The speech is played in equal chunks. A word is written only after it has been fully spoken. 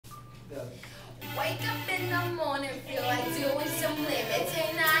in the morning, feel like doing some limits,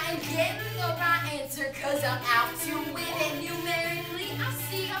 and I ain't getting the right answer, cause I'm out to win it. Numerically, I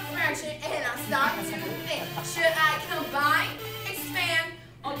see a fraction, and I start to think, should I combine, expand,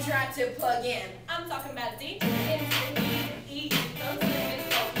 or try to plug in? I'm talking about deep into